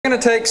We're going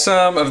to take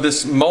some of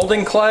this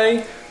molding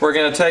clay, we're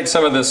going to take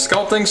some of this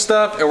sculpting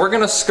stuff, and we're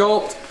going to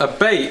sculpt a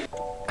bait.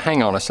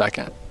 Hang on a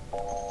second.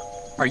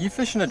 Are you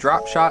fishing a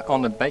drop shot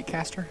on the bait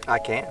caster? I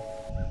can.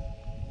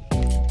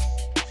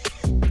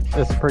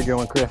 That's a pretty good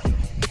one, Chris.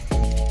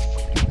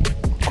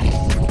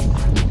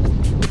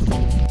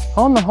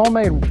 On the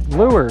homemade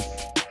lures.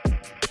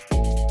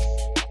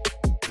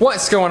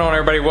 What's going on,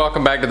 everybody?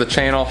 Welcome back to the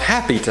channel.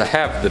 Happy to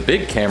have the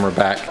big camera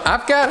back.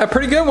 I've got a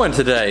pretty good one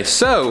today.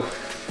 So,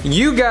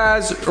 you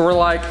guys were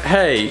like,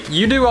 hey,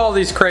 you do all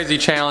these crazy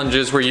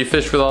challenges where you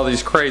fish with all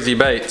these crazy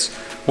baits.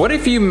 What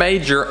if you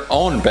made your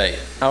own bait?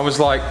 I was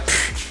like,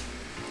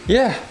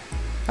 yeah,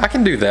 I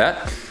can do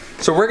that.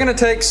 So we're gonna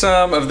take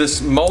some of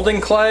this molding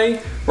clay,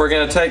 we're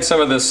gonna take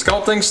some of this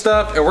sculpting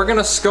stuff, and we're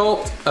gonna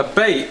sculpt a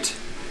bait.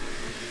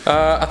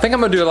 I think I'm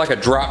gonna do like a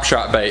drop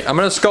shot bait. I'm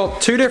gonna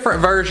sculpt two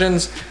different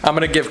versions. I'm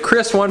gonna give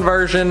Chris one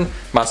version,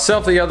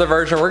 myself the other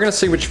version. We're gonna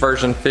see which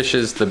version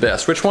fishes the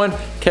best, which one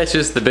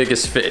catches the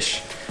biggest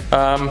fish.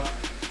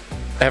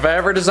 Have I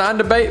ever designed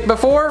a bait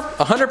before?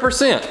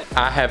 100%.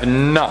 I have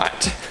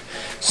not.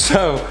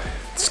 So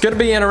it's gonna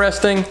be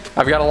interesting.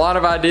 I've got a lot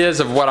of ideas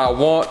of what I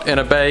want in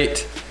a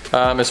bait.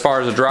 As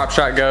far as a drop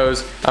shot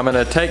goes, I'm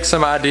gonna take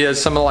some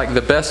ideas, some of like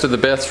the best of the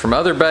best from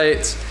other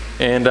baits,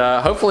 and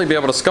hopefully be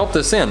able to sculpt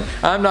this in.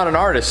 I'm not an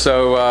artist,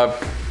 so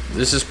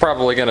this is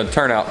probably gonna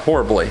turn out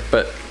horribly,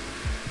 but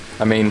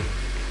I mean,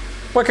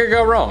 what could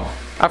go wrong?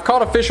 I've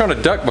caught a fish on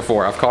a duck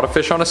before. I've caught a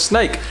fish on a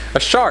snake, a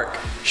shark.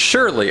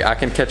 Surely I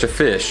can catch a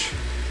fish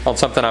on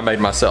something I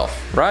made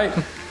myself, right?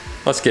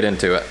 Let's get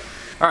into it.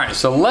 All right,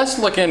 so let's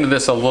look into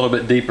this a little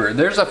bit deeper.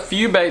 There's a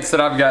few baits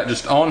that I've got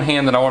just on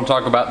hand that I want to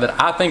talk about that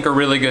I think are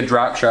really good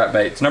drop shot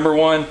baits. Number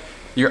one,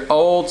 your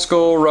old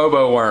school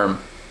robo worm.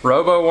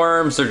 Robo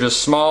worms, they're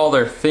just small,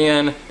 they're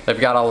thin, they've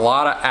got a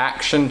lot of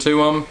action to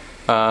them.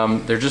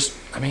 They're just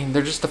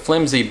a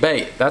flimsy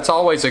bait. That's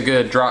always a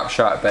good drop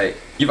shot bait.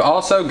 You've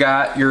also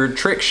got your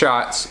Trick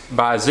Shots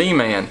by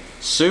Z-Man.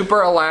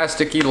 Super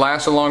elasticy,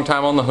 lasts a long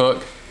time on the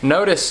hook.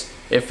 Notice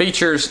it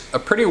features a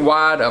pretty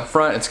wide up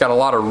front. It's got a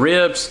lot of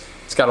ribs.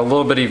 It's got a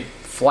little bitty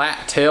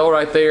flat tail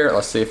right there.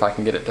 Let's see if I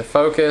can get it to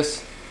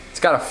focus. It's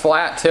got a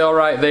flat tail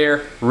right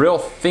there, real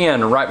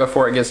thin right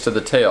before it gets to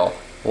the tail.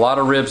 A lot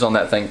of ribs on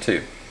that thing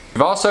too.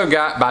 You've also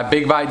got by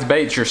Big Bites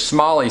Baits your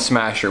Smalley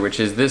Smasher, which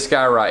is this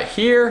guy right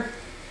here.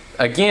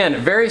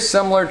 Again, very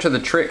similar to the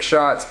Trick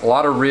Shots, a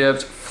lot of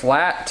ribs,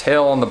 flat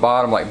tail on the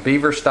bottom, like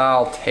beaver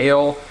style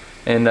tail,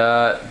 and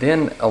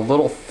then a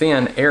little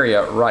thin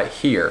area right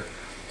here.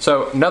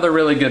 So another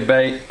really good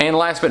bait. And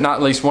last but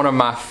not least, one of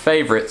my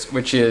favorites,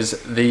 which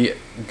is the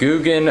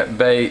Googan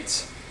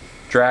Baits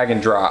Drag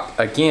and Drop.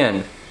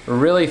 Again,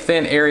 really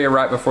thin area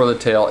right before the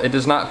tail. It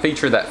does not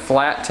feature that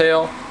flat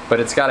tail, but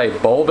it's got a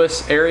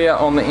bulbous area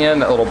on the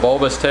end, that little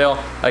bulbous tail.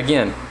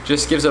 Again,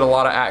 just gives it a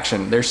lot of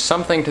action. There's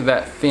something to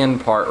that thin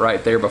part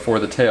right there before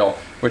the tail,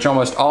 which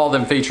almost all of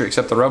them feature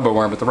except the robo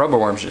worm, but the robo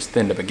worm's just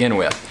thin to begin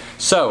with.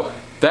 So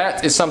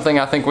that is something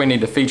I think we need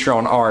to feature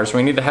on ours.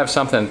 We need to have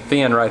something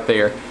thin right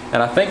there.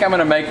 And I think I'm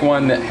gonna make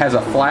one that has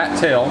a flat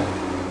tail,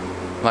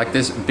 like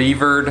this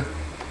beavered,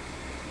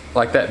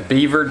 like that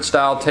beavered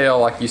style tail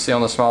like you see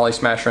on the Smalley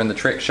Smasher and the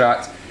Trick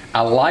Shots.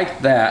 I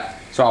like that.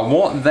 So I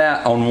want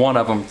that on one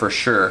of them for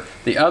sure.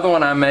 The other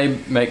one I may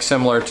make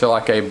similar to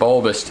like a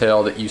bulbous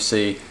tail that you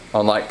see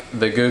on like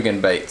the Googan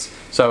baits.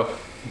 So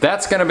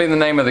that's gonna be the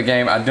name of the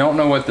game. I don't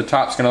know what the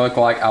top's gonna look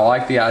like. I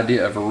like the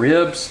idea of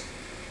ribs.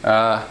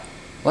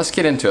 Let's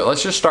get into it.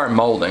 Let's just start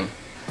molding.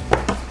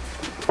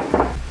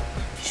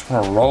 Just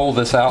wanna roll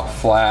this out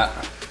flat.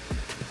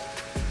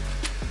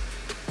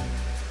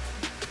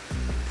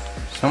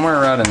 Somewhere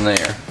right in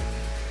there.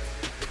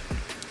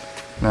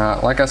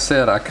 Now, like I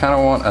said, I kind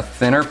of want a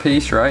thinner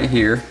piece right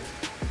here.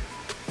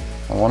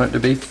 I want it to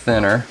be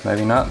thinner,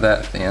 maybe not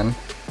that thin.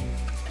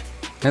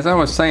 As I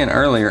was saying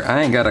earlier,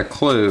 I ain't got a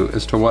clue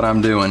as to what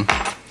I'm doing.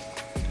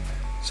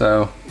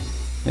 So,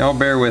 y'all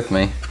bear with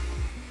me.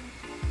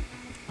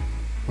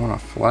 I want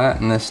to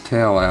flatten this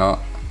tail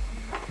out.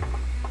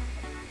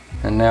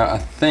 And now I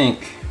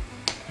think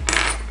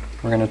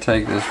we're going to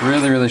take this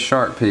really, really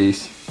sharp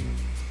piece.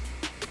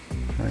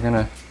 We're going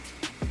to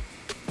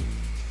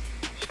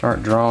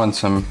start drawing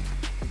some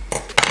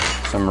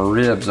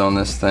ribs on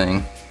this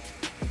thing.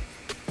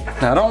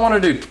 Now I don't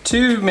want to do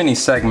too many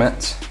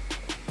segments,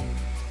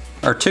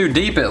 or too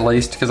deep at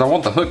least, because I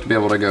want the hook to be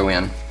able to go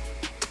in.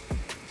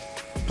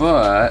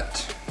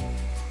 But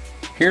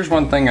here's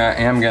one thing I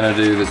am going to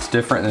do that's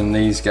different than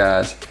these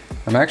guys.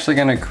 I'm actually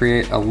going to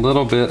create a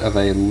little bit of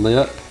a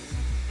lip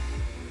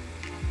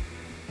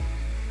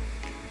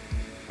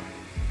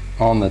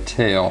on the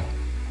tail.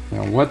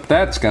 Now what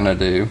that's going to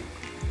do,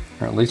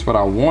 or at least what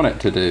I want it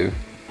to do,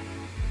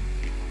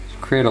 is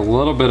create a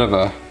little bit of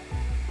a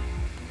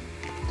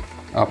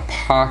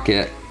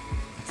pocket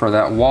for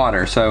that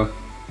water. So,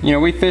 you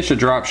know, we fish a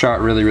drop shot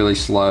really, really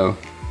slow,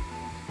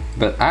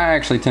 but I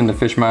actually tend to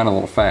fish mine a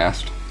little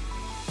fast.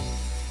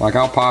 Like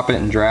I'll pop it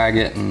and drag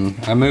it, and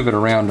I move it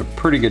around a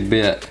pretty good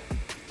bit.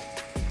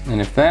 And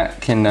if that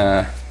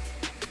can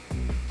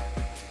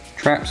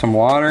trap some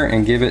water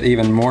and give it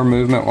even more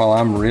movement while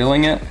I'm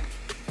reeling it,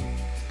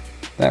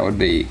 that would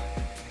be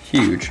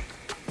huge.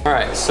 All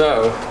right,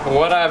 so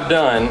what I've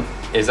done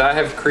is I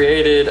have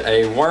created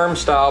a worm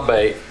style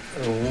bait,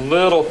 a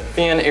little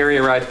thin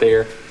area right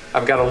there.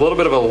 I've got a little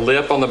bit of a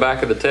lip on the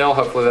back of the tail.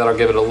 Hopefully that'll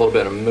give it a little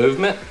bit of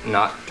movement.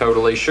 Not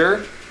totally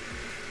sure.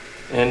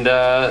 And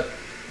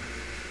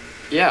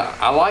yeah,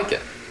 I like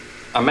it.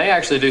 I may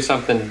actually do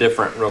something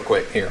different real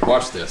quick. Here,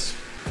 watch this.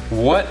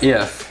 What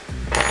if,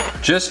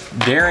 just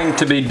daring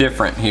to be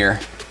different here,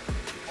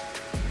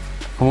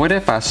 what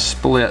if I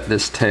split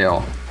this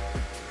tail?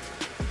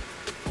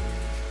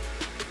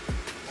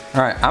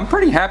 All right, I'm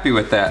pretty happy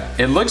with that.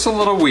 It looks a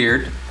little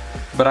weird,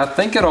 but I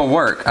think it'll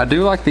work. I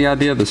do like the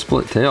idea of the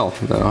split tail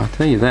though, I'll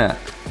tell you that.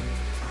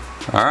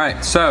 All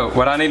right, so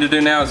what I need to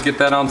do now is get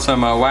that on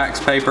some wax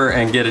paper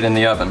and get it in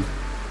the oven.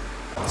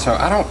 So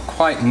I don't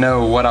quite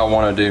know what I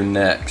want to do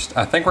next.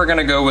 I think we're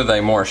gonna go with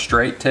a more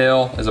straight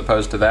tail as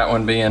opposed to that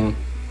one being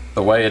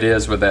the way it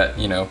is with that,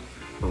 you know,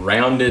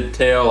 rounded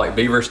tail, like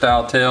beaver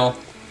style tail.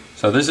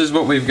 So this is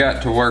what we've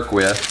got to work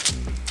with.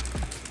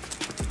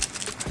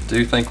 I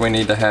do think we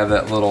need to have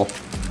that little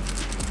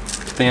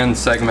thin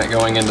segment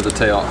going into the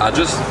tail. I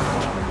just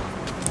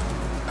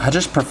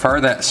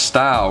prefer that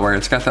style where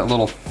it's got that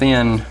little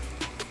thin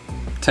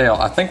tail.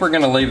 I think we're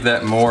gonna leave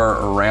that more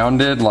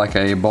rounded, like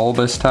a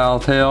bulbous style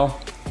tail.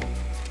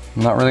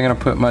 I'm not really gonna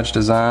put much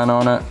design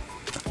on it.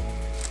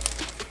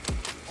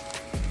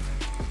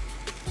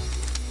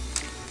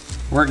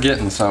 We're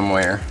getting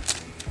somewhere.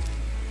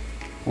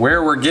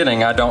 Where we're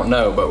getting, I don't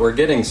know, but we're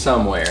getting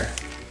somewhere.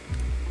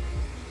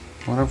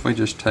 What if we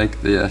just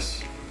take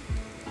this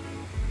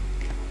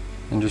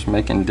and just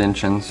make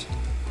indentions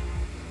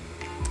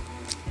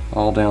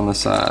all down the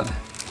side?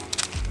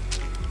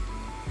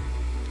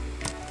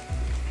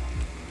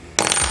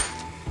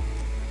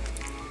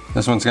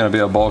 This one's gonna be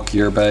a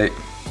bulkier bait.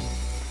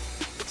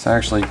 It's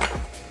actually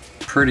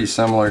pretty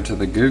similar to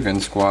the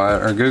Googan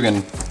Squad, or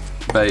Googan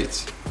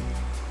baits.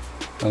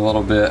 A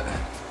little bit.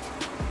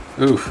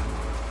 Oof.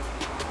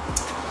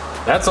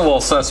 That's a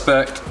little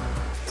suspect.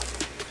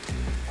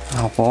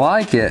 I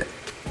like it,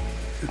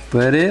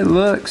 but it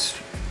looks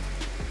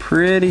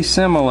pretty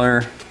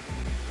similar.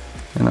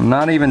 And I'm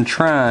not even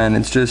trying,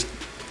 it's just,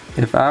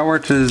 if I were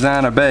to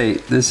design a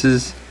bait, this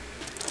is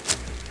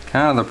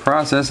kind of the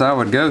process I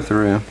would go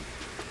through.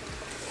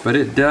 But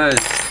it does,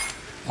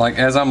 like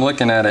as I'm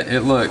looking at it,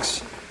 it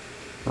looks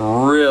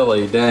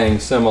really dang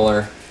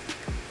similar.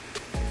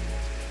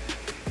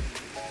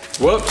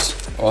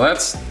 Whoops, well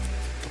that's,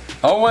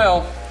 oh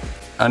well.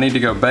 I need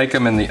to go bake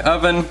them in the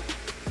oven,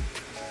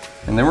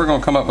 and then we're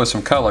gonna come up with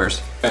some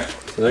colors. Okay,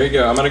 so there you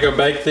go. I'm gonna go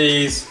bake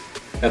these.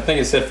 I think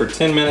it said for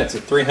 10 minutes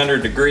at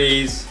 300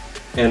 degrees,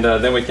 and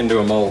then we can do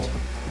a mold.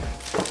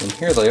 And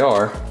here they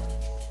are.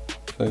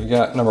 So you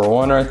got number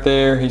 1 right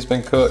there, he's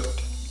been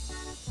cooked.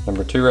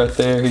 Number 2 right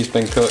there, he's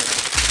been cooked.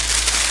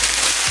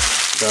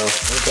 So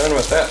we're done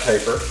with that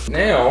paper.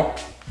 Now,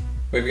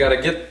 we've got to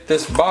get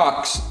this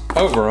box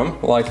over them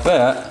like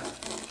that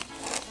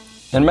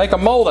and make a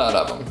mold out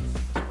of them.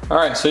 All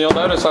right, so you'll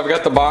notice I've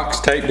got the box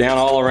taped down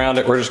all around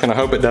it. We're just gonna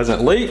hope it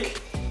doesn't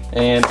leak.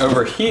 And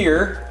over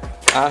here,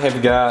 I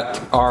have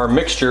got our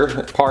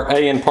mixture, part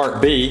A and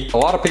part B. A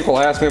lot of people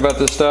ask me about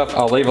this stuff.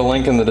 I'll leave a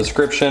link in the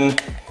description.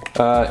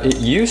 It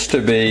used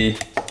to be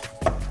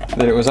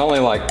that it was only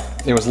like,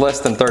 it was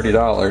less than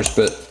 $30,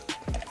 but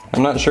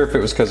I'm not sure if it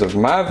was because of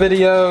my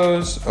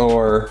videos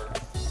or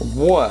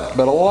what,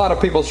 but a lot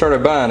of people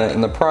started buying it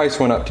and the price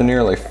went up to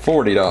nearly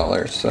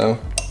 $40, so.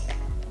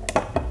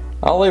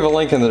 I'll leave a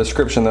link in the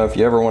description though if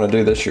you ever want to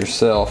do this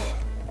yourself.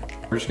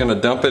 We're just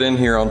gonna dump it in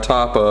here on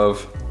top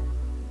of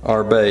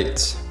our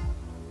baits.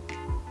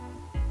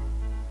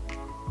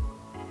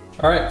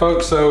 All right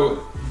folks,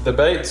 so the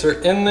baits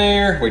are in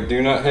there. We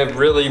do not have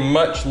really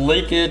much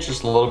leakage,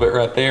 just a little bit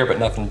right there, but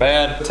nothing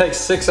bad. It takes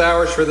 6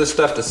 hours for this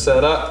stuff to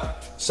set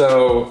up.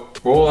 So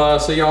we'll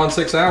see y'all in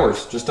 6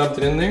 hours. Just dumped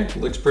it in there, it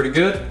looks pretty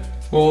good.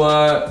 We'll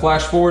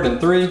flash forward in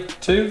 3,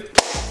 2.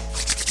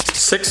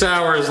 6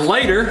 hours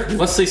later,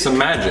 let's see some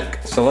magic.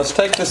 So let's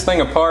take this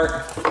thing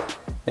apart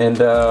and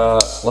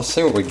let's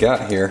see what we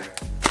got here.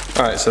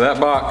 All right, so that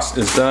box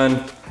is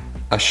done.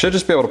 I should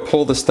just be able to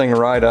pull this thing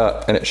right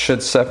up and it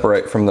should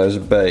separate from those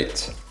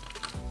baits.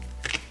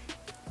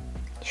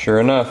 Sure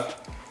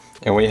enough.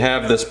 And we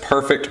have this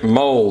perfect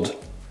mold.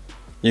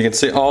 You can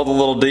see all the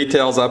little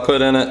details I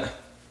put in it.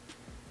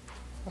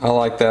 I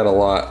like that a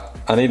lot.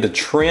 I need to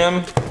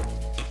trim.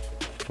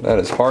 That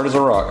is hard as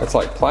a rock. It's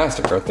like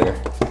plastic right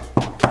there.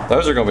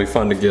 Those are gonna be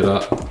fun to get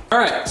up. All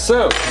right,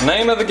 so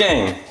name of the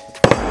game.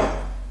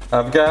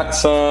 I've got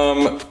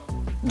some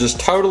just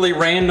totally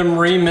random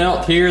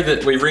remelt here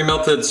that we've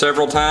remelted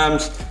several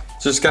times.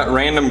 It's just got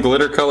random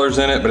glitter colors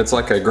in it, but it's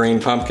like a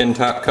green pumpkin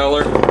type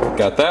color.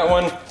 Got that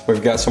one.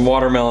 We've got some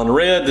watermelon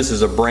red. This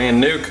is a brand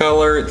new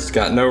color. It's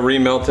got no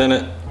remelt in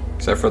it,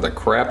 except for the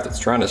crap that's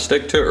trying to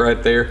stick to it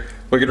right there.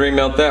 We could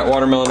remelt that,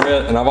 watermelon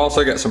red, and I've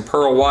also got some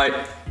pearl white,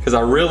 because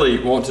I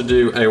really want to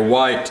do a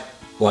white,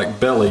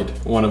 like bellied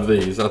one of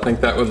these. I think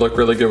that would look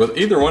really good with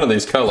either one of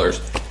these colors.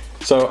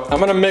 So I'm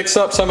gonna mix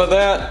up some of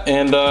that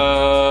and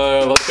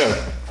let's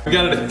go. We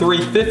got it at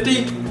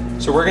 350.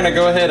 So we're gonna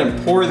go ahead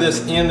and pour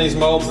this in these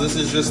molds. This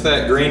is just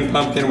that green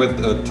pumpkin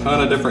with a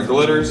ton of different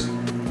glitters.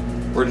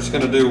 We're just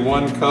gonna do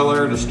one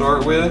color to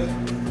start with.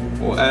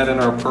 We'll add in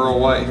our pearl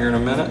white here in a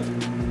minute.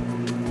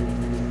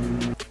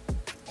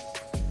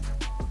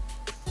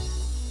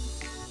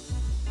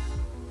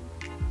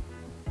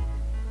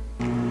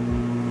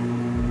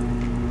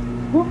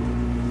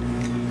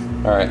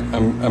 All right,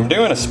 I'm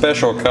doing a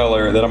special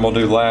color that I'm gonna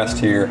do last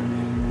here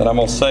that I'm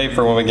gonna save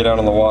for when we get out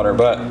on the water,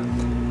 but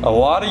a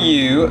lot of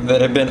you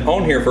that have been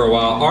on here for a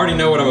while already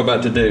know what I'm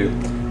about to do.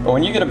 But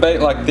when you get a bait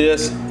like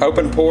this,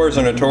 open pores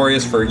are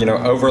notorious for, you know,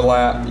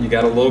 overlap. You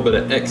got a little bit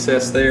of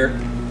excess there.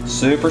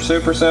 Super,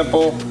 super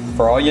simple.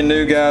 For all you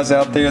new guys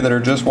out there that are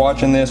just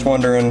watching this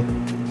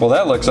wondering, well,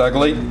 that looks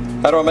ugly.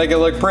 How do I make it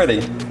look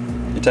pretty?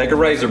 You take a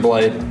razor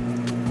blade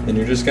and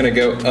you're just gonna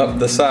go up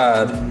the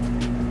side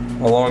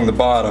along the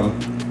bottom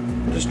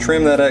and just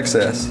trim that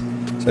excess.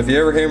 So if you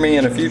ever hear me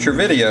in a future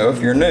video,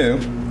 if you're new,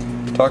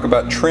 talk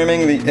about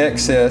trimming the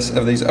excess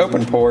of these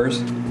open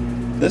pores,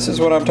 this is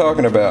what I'm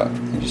talking about.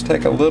 You just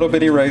take a little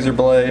bitty razor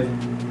blade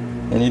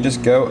and you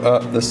just go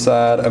up the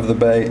side of the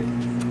bait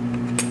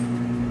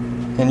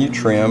and you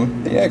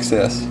trim the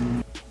excess.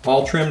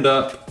 All trimmed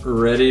up,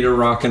 ready to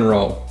rock and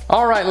roll.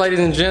 All right, ladies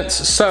and gents,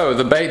 so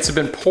the baits have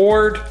been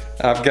poured.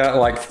 I've got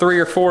like 3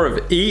 or 4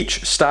 of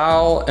each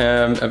style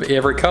of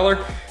every color.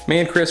 Me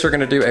and Chris are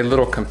gonna do a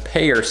little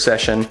compare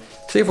session,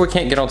 see if we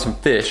can't get on some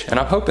fish, and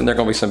I'm hoping they're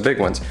gonna be some big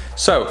ones.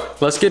 So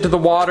let's get to the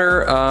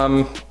water.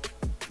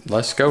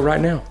 Let's go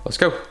right now. Let's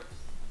go.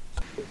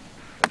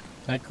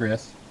 Hey,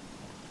 Chris.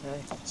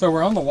 Hey. So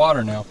we're on the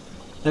water now.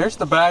 There's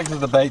the bags of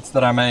the baits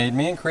that I made.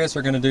 Me and Chris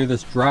are gonna do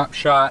this drop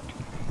shot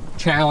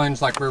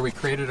challenge, like where we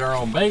created our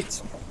own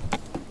baits.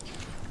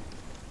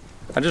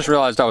 I just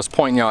realized I was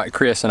pointing y'all at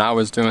Chris and I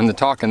was doing the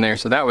talking there,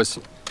 so that was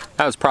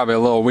probably a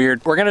little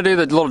weird. We're gonna do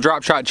the little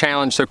drop shot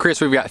challenge. So Chris,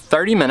 we've got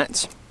 30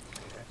 minutes.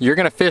 You're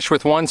gonna fish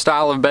with one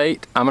style of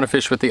bait, I'm gonna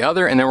fish with the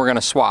other, and then we're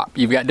gonna swap.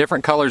 You've got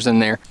different colors in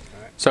there.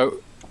 So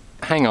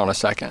hang on a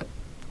second.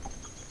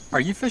 Are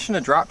you fishing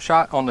a drop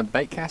shot on the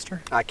bait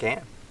caster? I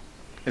can.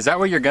 Is that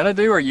what you're gonna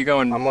do, or are you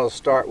going? I'm gonna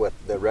start with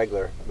the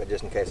regular, but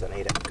just in case I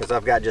need it, because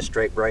I've got just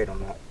straight braid on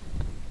that.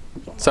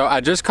 So I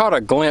just caught a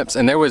glimpse,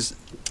 and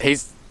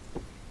he's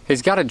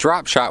got a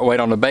drop shot weight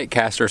on the bait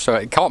caster, so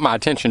it caught my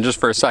attention just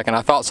for a second.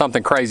 I thought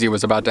something crazy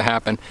was about to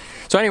happen.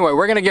 So anyway,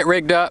 we're gonna get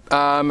rigged up.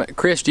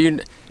 Chris, do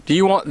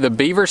you want the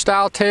beaver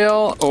style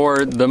tail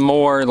or the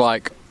more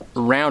like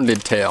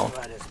rounded tail?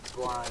 I just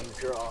blind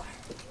draw.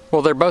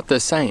 Well, they're both the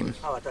same.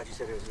 Oh, I thought you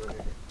said it was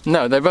really.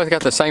 No, they both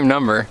got the same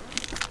number.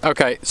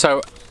 Okay,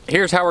 so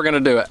here's how we're gonna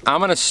do it. I'm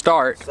gonna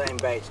start. Same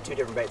baits, 2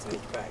 different baits in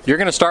each bag. You're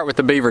gonna start with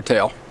the beaver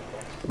tail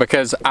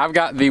because I've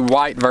got the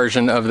white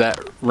version of that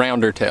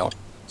rounder tail.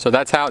 So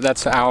that's how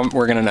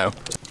we're gonna know.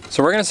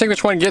 So we're gonna see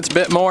which one gets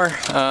bit more,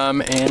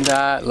 and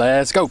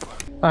let's go. All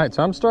right,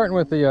 so I'm starting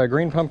with the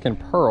green pumpkin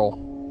pearl.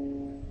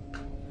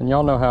 And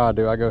y'all know how I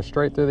do. I go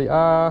straight through the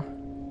eye.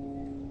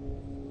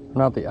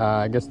 Not the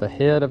eye, I guess the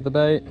head of the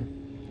bait.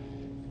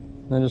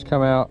 And then just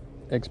come out,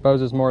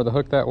 exposes more of the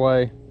hook that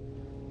way.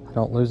 I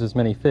don't lose as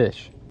many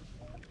fish.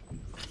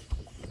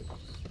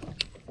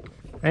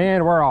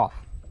 And we're off.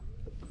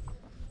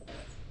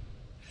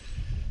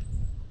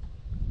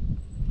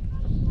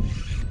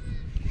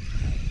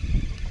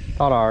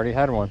 Thought I already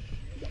had one.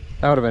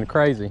 That would have been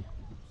crazy.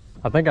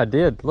 I think I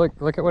did. Look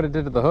at what it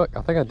did to the hook.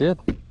 I think I did.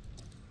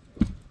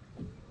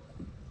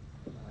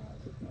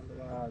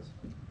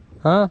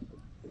 Huh?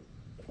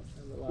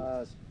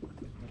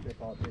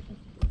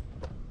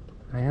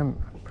 I am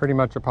pretty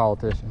much a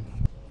politician.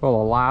 Full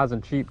of lies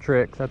and cheap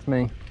tricks, that's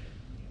me.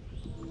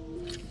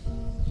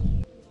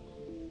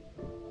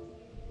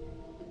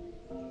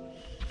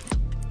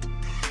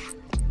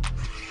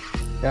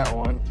 Got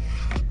one.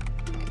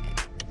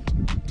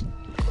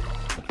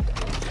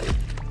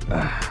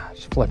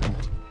 Just flipping.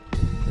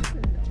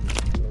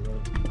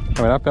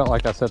 I mean, I felt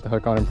like I set the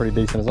hook on him pretty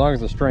decent. As long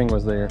as the string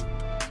was there,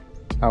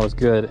 I was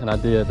good, and I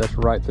did. That's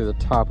right through the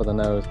top of the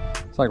nose.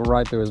 It's like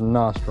right through his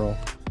nostril.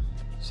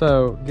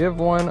 So give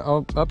one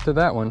up to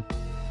that one.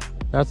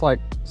 That's like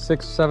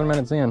 6-7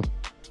 minutes in.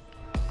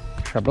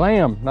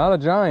 Kablam! Not a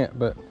giant,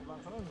 but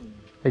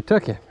he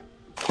took it.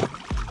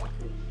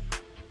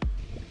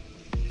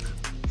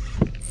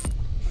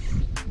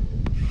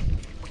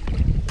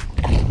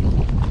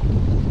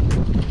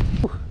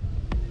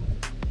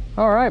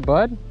 All right,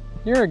 bud.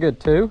 You're a good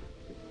 2.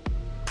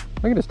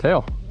 Look at his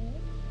tail.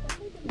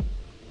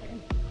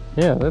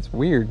 Yeah, that's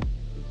weird.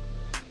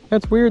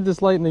 That's weird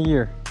this late in the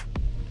year.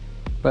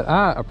 But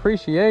I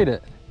appreciate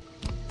it.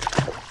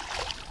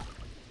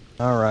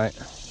 All right.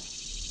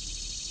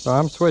 So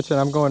I'm switching.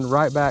 I'm going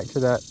right back to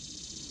that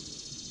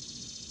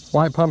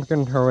white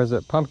pumpkin, or is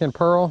it pumpkin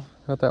pearl?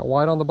 Got that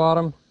white on the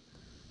bottom.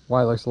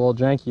 White looks a little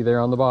janky there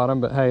on the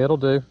bottom, but hey, it'll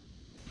do.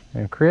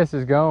 And Chris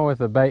is going with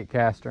the bait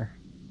caster.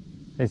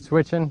 He's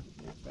switching.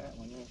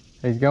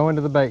 He's going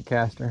to the bait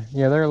caster.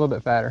 Yeah, they're a little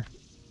bit fatter.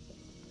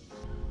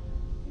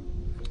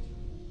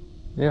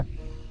 Yeah.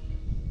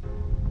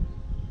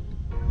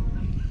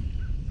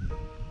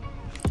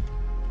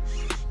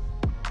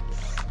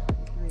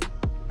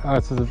 Oh,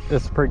 it's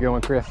a pretty good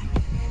one, Chris.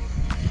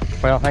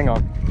 Well, hang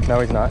on. No,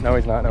 he's not. No,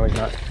 he's not. No, he's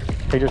not.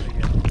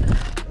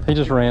 He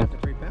just ran.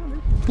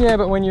 Yeah,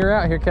 but when you're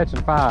out here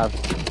catching 5,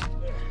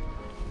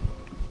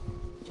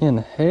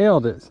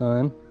 inhaled it,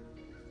 son.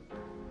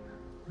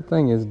 The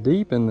thing is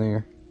deep in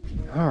there.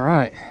 All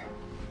right.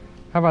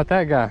 How about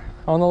that guy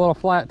on the little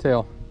flat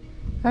tail?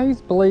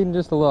 He's bleeding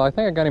just a little. I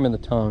think I got him in the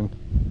tongue.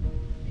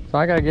 So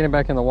I gotta get him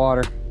back in the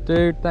water.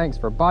 Dude, thanks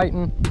for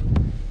biting.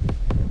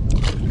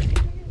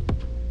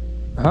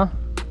 Huh?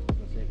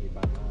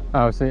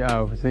 Oh, see,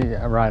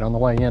 right, on the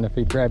way in if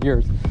he'd grab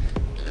yours.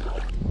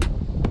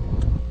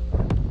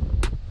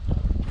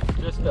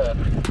 Just a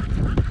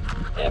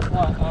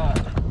FYI.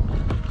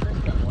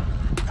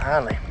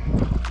 Finally.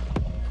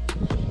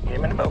 Get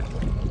him in the boat.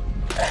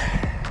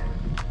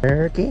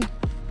 Turkey.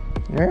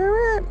 All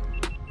right.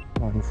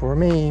 One for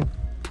me.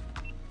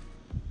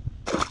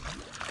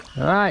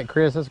 All right,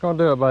 Chris, that's gonna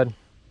do it, bud.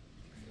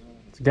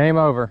 It's game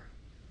over.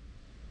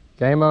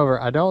 Game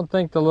over. I don't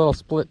think the little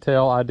split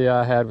tail idea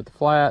I had with the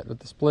flat, with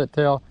the split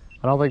tail,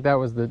 I don't think that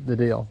was the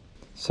deal.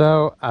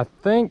 So I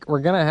think we're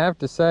gonna have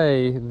to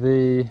say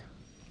the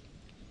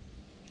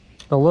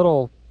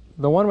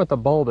one with the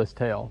bulbous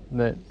tail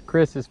that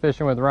Chris is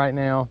fishing with right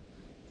now,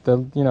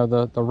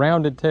 the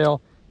rounded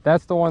tail,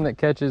 that's the one that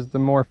catches the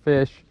more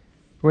fish,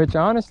 which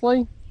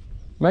honestly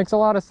makes a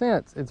lot of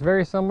sense. It's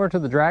very similar to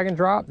the dragon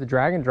drop. The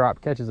dragon drop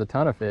catches a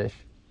ton of fish.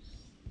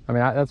 I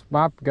mean, that's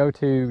my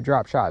go-to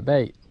drop shot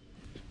bait.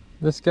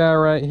 This guy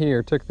right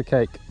here took the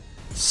cake.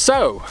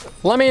 So,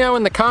 let me know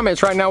in the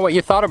comments right now what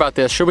you thought about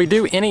this. Should we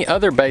do any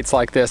other baits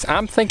like this?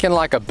 I'm thinking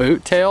like a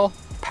boot tail,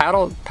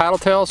 paddle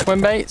tail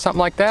swim bait, something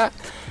like that.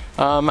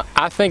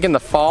 I think in the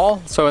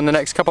fall, so in the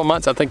next couple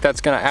months, I think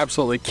that's gonna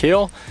absolutely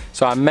kill.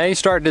 So I may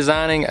start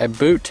designing a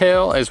boot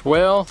tail as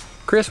well.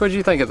 Chris, what did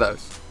you think of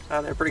those?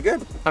 They're pretty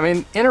good. I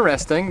mean,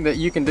 interesting that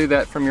you can do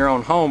that from your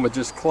own home with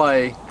just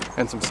clay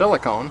and some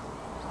silicone.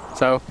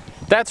 So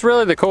that's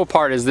really the cool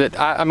part, is that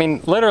I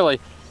mean,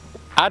 literally,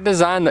 I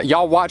designed that.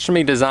 Y'all watched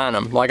me design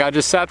them. Like, I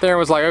just sat there and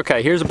was like,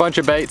 okay, here's a bunch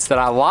of baits that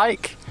I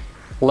like.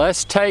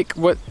 Let's take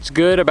what's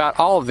good about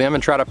all of them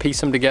and try to piece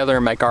them together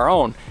and make our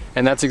own.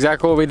 And that's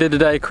exactly what we did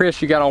today.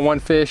 Chris, you got on one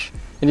fish,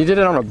 and you did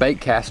it on a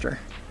bait caster.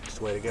 Just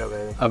the way to go,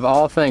 baby. Of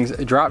all things,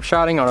 drop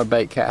shotting on a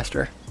bait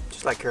caster.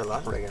 Just like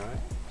Carolina rigging, right?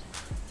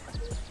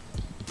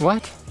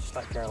 What? Just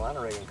like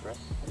Carolina rigging, correct?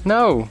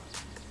 No.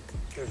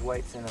 There's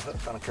weights and a hook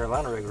on a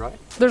Carolina rig, right?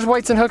 There's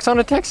weights and hooks on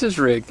a Texas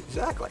rig.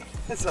 Exactly.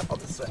 That's all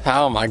the same.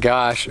 Oh my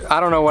gosh. I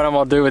don't know what I'm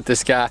gonna do with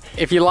this guy.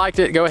 If you liked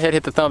it, go ahead,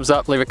 hit the thumbs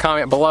up, leave a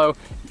comment below.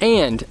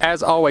 And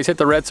as always, hit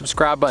the red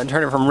subscribe button,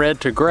 turn it from red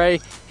to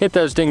gray. Hit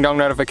those ding dong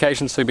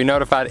notifications so you'll be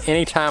notified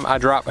anytime I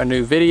drop a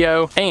new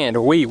video.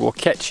 And we will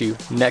catch you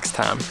next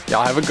time.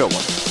 Y'all have a good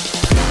one.